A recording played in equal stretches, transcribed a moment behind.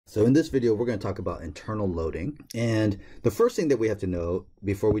So in this video, we're going to talk about internal loading. And the first thing that we have to know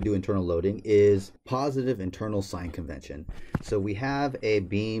before we do internal loading is positive internal sign convention. So we have a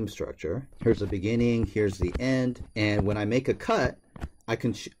beam structure. Here's the beginning, here's the end. And when I make a cut, I'm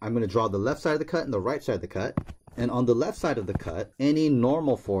going to draw the left side of the cut and the right side of the cut. And on the left side of the cut, any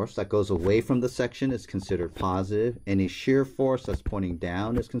normal force that goes away from the section is considered positive. Any shear force that's pointing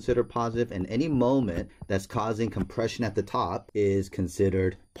down is considered positive. And any moment that's causing compression at the top is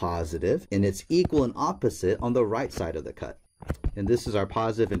considered positive. And it's equal and opposite on the right side of the cut. And this is our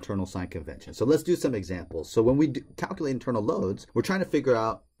positive internal sign convention. So let's do some examples. So when we calculate internal loads, we're trying to figure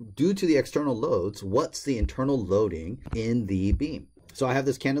out, due to the external loads, what's the internal loading in the beam. So I have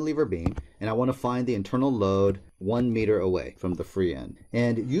this cantilever beam, and I want to find the internal load 1 meter away from the free end.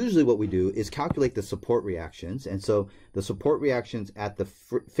 And usually what we do is calculate the support reactions. And so the support reactions at the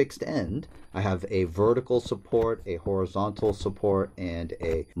fixed end, I have a vertical support, a horizontal support, and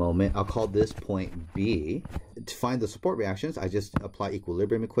a moment. I'll call this point B. To find the support reactions, I just apply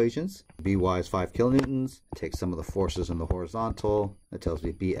equilibrium equations. By is 5 kilonewtons. I take some of the forces in the horizontal. That tells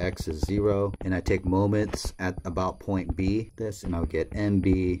me Bx is 0. And I take moments at about point B, and I'll get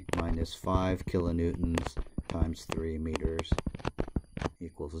Mb minus 5 kilonewtons times 3 meters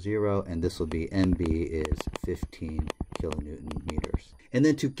equals 0. And this will be Mb is 15 kilonewton meters. And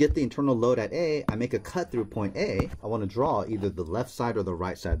then to get the internal load at A, I make a cut through point A. I want to draw either the left side or the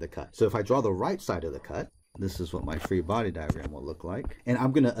right side of the cut. So if I draw the right side of the cut, this is what my free body diagram will look like. And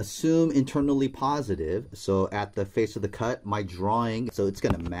I'm going to assume internally positive. So at the face of the cut, my drawing, so it's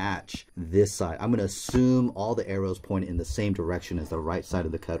going to match this side. I'm going to assume all the arrows point in the same direction as the right side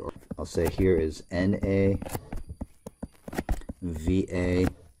of the cut. Or I'll say here is NA, VA,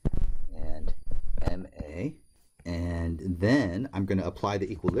 and MA. And then I'm going to apply the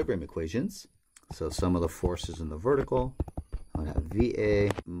equilibrium equations. So sum of the forces in the vertical. I'll have VA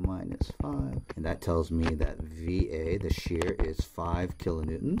minus 5, and that tells me that VA, the shear, is 5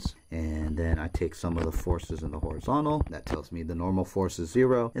 kilonewtons. And then I take some of the forces in the horizontal. That tells me the normal force is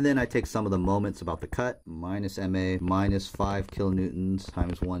 0. And then I take some of the moments about the cut, minus MA minus 5 kilonewtons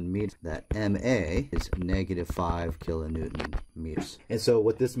times 1 meter. That MA is negative 5 kilonewton meters. And so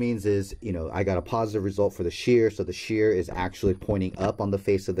what this means is, I got a positive result for the shear. So the shear is actually pointing up on the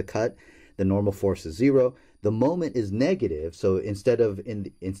face of the cut. The normal force is 0. The moment is negative, so instead of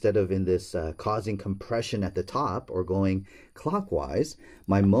in this causing compression at the top or going clockwise,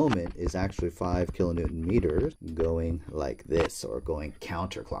 my moment is actually 5 kilonewton meters going like this or going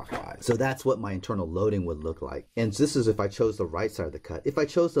counterclockwise. So that's what my internal loading would look like. And this is if I chose the right side of the cut. If I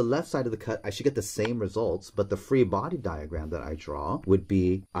chose the left side of the cut, I should get the same results, but the free body diagram that I draw would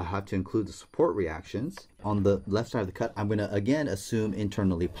be, I have to include the support reactions. On the left side of the cut, I'm going to again assume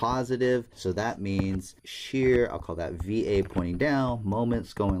internally positive. So that means shear, I'll call that VA pointing down,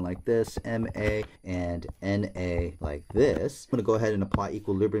 moments going like this, MA and NA like this. I'm going to go ahead and apply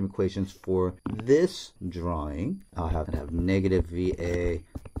equilibrium equations for this drawing. I'll have negative VA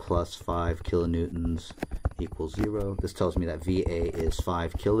plus 5 kilonewtons equals 0. This tells me that VA is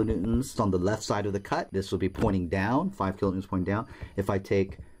 5 kilonewtons. On the left side of the cut, this will be pointing down, 5 kilonewtons pointing down. If I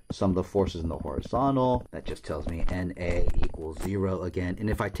take some of the forces in the horizontal, that just tells me NA equals 0 again. And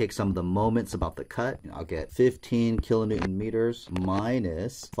if I take some of the moments about the cut, I'll get 15 kilonewton meters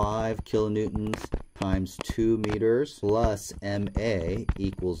minus 5 kilonewtons times 2 meters plus MA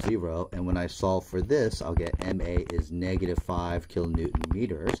equals 0. And when I solve for this, I'll get MA is negative 5 kilonewton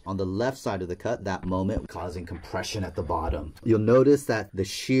meters. On the left side of the cut, that moment causing compression at the bottom. You'll notice that the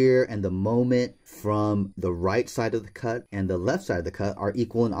shear and the moment from the right side of the cut and the left side of the cut are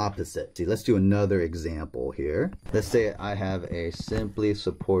equal and opposite. See, let's do another example here. Let's say I have a simply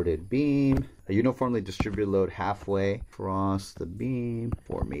supported beam, a uniformly distributed load halfway across the beam,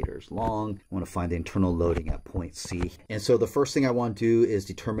 4 meters long. I want to find the internal loading at point C. And so the first thing I want to do is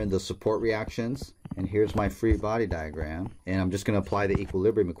determine the support reactions. And here's my free body diagram. And I'm just going to apply the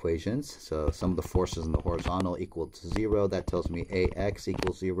equilibrium equations. So some of the forces in the horizontal equal to 0. That tells me AX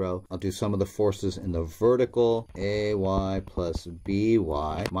equals 0. I'll do some of the forces in the vertical. AY plus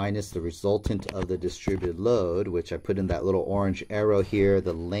BY minus the resultant of the distributed load, which I put in that little orange arrow here.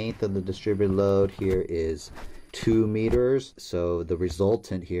 The length of the distributed load here is 2 meters. So the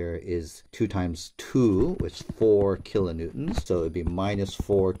resultant here is 2 times 2, which is 4 kilonewtons. So it'd be minus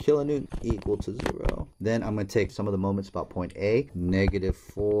 4 kilonewtons equal to 0. Then I'm going to take some of the moments about point A, negative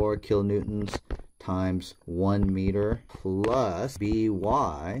 4 kilonewtons times 1 meter plus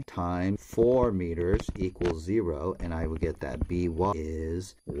By times 4 meters equals 0, and I would get that By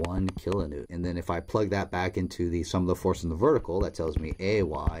is 1 kilonewton. And then if I plug that back into the sum of the force in the vertical, that tells me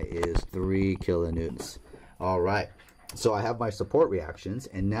Ay is 3 kilonewtons. All right. So I have my support reactions,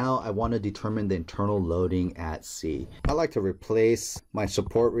 and now I want to determine the internal loading at C. I like to replace my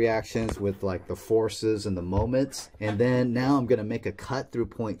support reactions with like the forces and the moments. And then now I'm going to make a cut through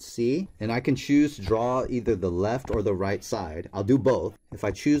point C, and I can choose to draw either the left or the right side. I'll do both. If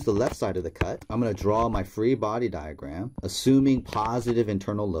I choose the left side of the cut, I'm going to draw my free body diagram, assuming positive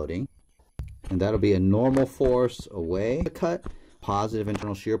internal loading. And that'll be a normal force away the cut. Positive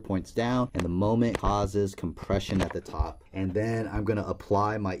internal shear points down, and the moment causes compression at the top. And then I'm going to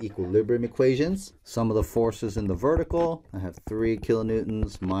apply my equilibrium equations. Sum of the forces in the vertical, I have 3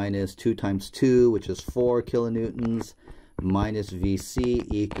 kilonewtons minus 2 times 2, which is 4 kilonewtons, minus VC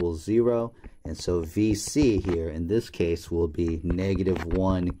equals 0. And so VC here in this case will be negative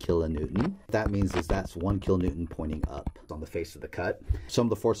 1 kilonewton. What that means is that's 1 kilonewton pointing up on the face of the cut. Some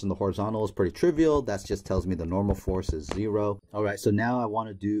of the force in the horizontal is pretty trivial. That just tells me the normal force is 0. All right, so now I want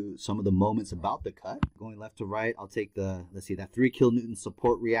to do some of the moments about the cut. Going left to right, I'll take the, let's see, that 3 kilonewton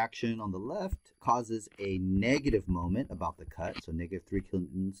support reaction on the left causes a negative moment about the cut. So negative 3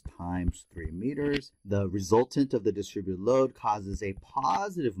 kilonewtons times 3 meters. The resultant of the distributed load causes a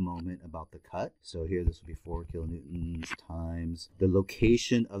positive moment about the cut. So here this will be 4 kilonewtons times the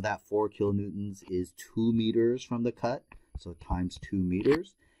location of that 4 kilonewtons is 2 meters from the cut. So times 2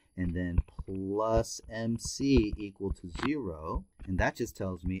 meters. And then plus MC equal to 0. And that just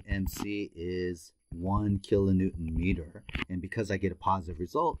tells me MC is 1 kilonewton meter. And because I get a positive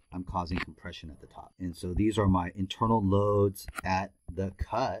result, I'm causing compression at the top. And so these are my internal loads at the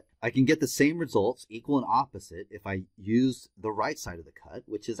cut. I can get the same results, equal and opposite, if I use the right side of the cut,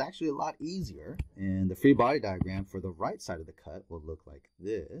 which is actually a lot easier. And the free body diagram for the right side of the cut will look like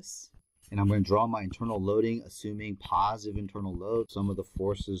this. And I'm going to draw my internal loading, assuming positive internal load. Sum of the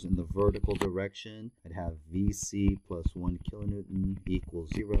forces in the vertical direction. I'd have VC plus 1 kilonewton equals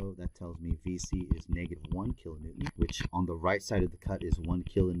 0. That tells me VC is negative 1 kilonewton, which on the right side of the cut is 1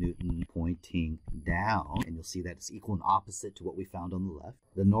 kilonewton pointing down. And you'll see that it's equal and opposite to what we found on the left.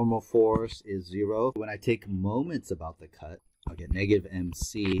 The normal force is 0. When I take moments about the cut, I'll get negative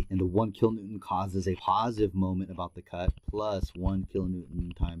MC, and the 1 kilonewton causes a positive moment about the cut, plus 1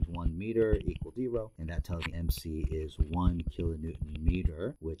 kilonewton times 1 meter equals 0, and that tells me MC is 1 kilonewton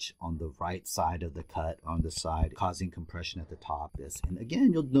meter, which on the right side of the cut, on the side causing compression at the top, this. And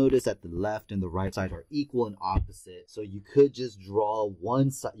again, you'll notice that the left and the right side are equal and opposite, so you could just draw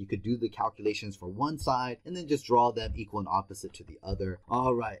one side, you could do the calculations for one side, and then just draw them equal and opposite to the other.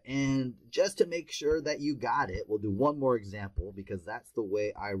 All right, and just to make sure that you got it, we'll do one more example, because that's the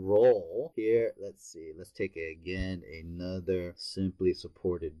way I roll. Here, let's see, let's take again another simply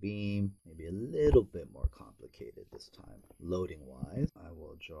supported beam, maybe a little bit more complicated this time loading wise. I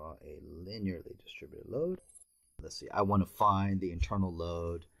will draw a linearly distributed load. Let's see, I want to find the internal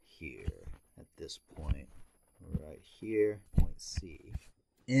load here at this point right here, point C.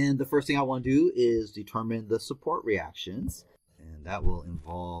 And the first thing I want to do is determine the support reactions, and that will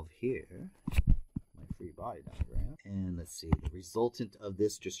involve here free body diagram. And let's see, the resultant of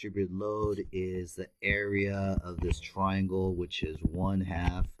this distributed load is the area of this triangle, which is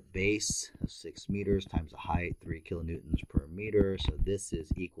 1/2 base of 6 meters times the height, 3 kilonewtons per meter. So this is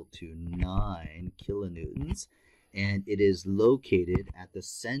equal to 9 kilonewtons. And it is located at the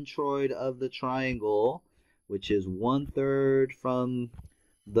centroid of the triangle, which is 1/3 from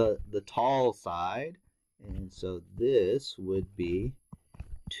the tall side. And so this would be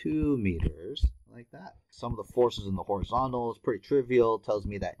 2 meters. Like that. Some of the forces in the horizontal is pretty trivial. It tells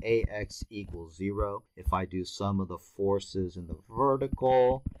me that AX equals 0. If I do some of the forces in the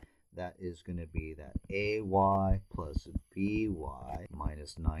vertical, that is going to be that AY plus BY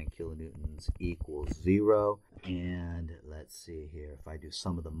minus 9 kilonewtons equals 0. And let's see here. If I do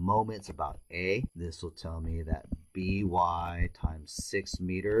some of the moments about A, this will tell me that BY times 6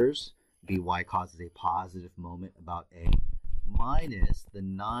 meters. BY causes a positive moment about A, minus the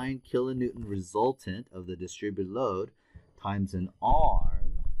 9 kilonewton resultant of the distributed load times an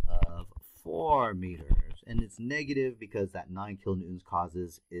arm of 4 meters. And it's negative because that 9 kilonewtons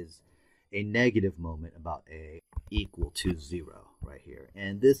causes is a negative moment about A equal to 0 right here.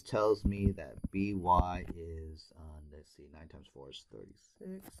 And this tells me that BY is, let's see, 9 times 4 is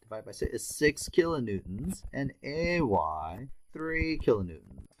 36. Divided by 6 is 6 kilonewtons. And AY, 3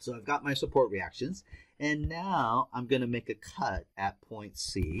 kilonewtons. So I've got my support reactions. And now I'm going to make a cut at point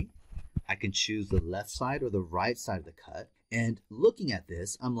C. I can choose the left side or the right side of the cut. And looking at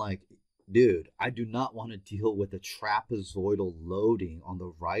this, I'm like, dude, I do not want to deal with a trapezoidal loading on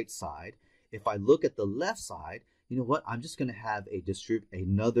the right side. If I look at the left side, you know what? I'm just going to have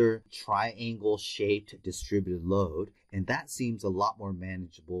another triangle-shaped distributed load. And that seems a lot more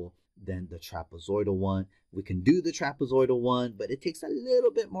manageable than the trapezoidal one. We can do the trapezoidal one, but it takes a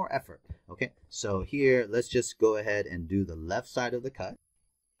little bit more effort. Okay, so here, let's just go ahead and do the left side of the cut.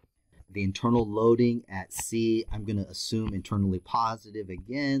 The internal loading at C, I'm going to assume internally positive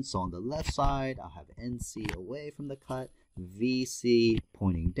again. So on the left side, I'll have NC away from the cut, VC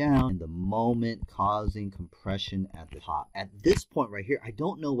pointing down, and the moment causing compression at the top. At this point right here, I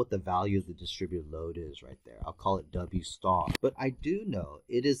don't know what the value of the distributed load is right there. I'll call it W star. But I do know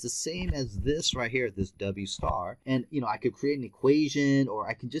it is the same as this right here, this W star. And, I could create an equation, or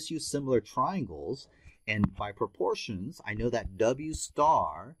I can just use similar triangles. And by proportions, I know that W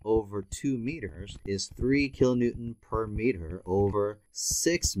star over 2 meters is 3 kilonewton per meter over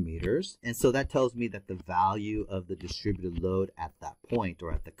 6 meters. And so that tells me that the value of the distributed load at that point,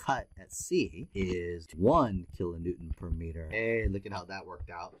 or at the cut at C, is 1 kilonewton per meter. Hey, look at how that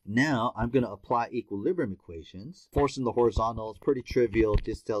worked out. Now I'm going to apply equilibrium equations. Force in the horizontal is pretty trivial. It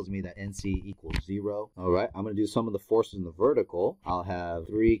just tells me that NC equals 0. All right, I'm going to do some of the forces in the vertical. I'll have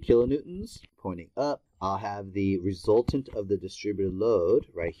 3 kilonewtons pointing up. I'll have the resultant of the distributed load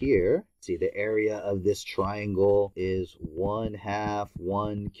right here. See, the area of this triangle is 1/2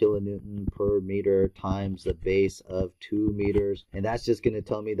 1 kilonewton per meter times the base of 2 meters. And that's just going to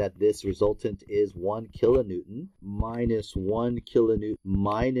tell me that this resultant is 1 kilonewton minus 1 kilonewton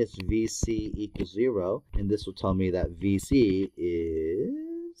minus VC equals 0. And this will tell me that VC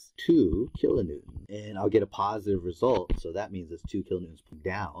is 2 kilonewton. And I'll get a positive result. So that means it's 2 kilonewtons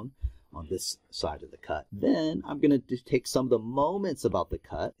down on this side of the cut. Then I'm going to take some of the moments about the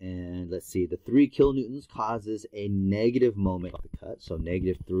cut, and let's see, the 3 kilonewtons causes a negative moment of the cut, so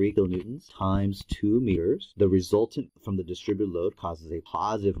negative 3 kilonewtons times 2 meters. The resultant from the distributed load causes a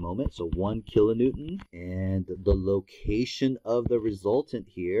positive moment, so 1 kilonewton, and the location of the resultant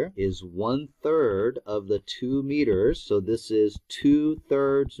here is 1/3 of the 2 meters, so this is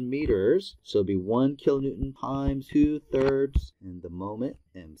 2/3 meters, so it'll be 1 kilonewton times 2/3, and the moment,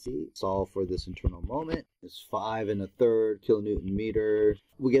 MC, solve for this internal moment, is 5 1/3 kilonewton meter.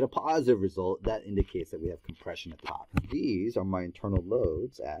 We get a positive result. That indicates that we have compression at the top. These are my internal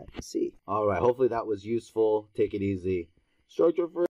loads at C. All right, hopefully that was useful. Take it easy. Structure for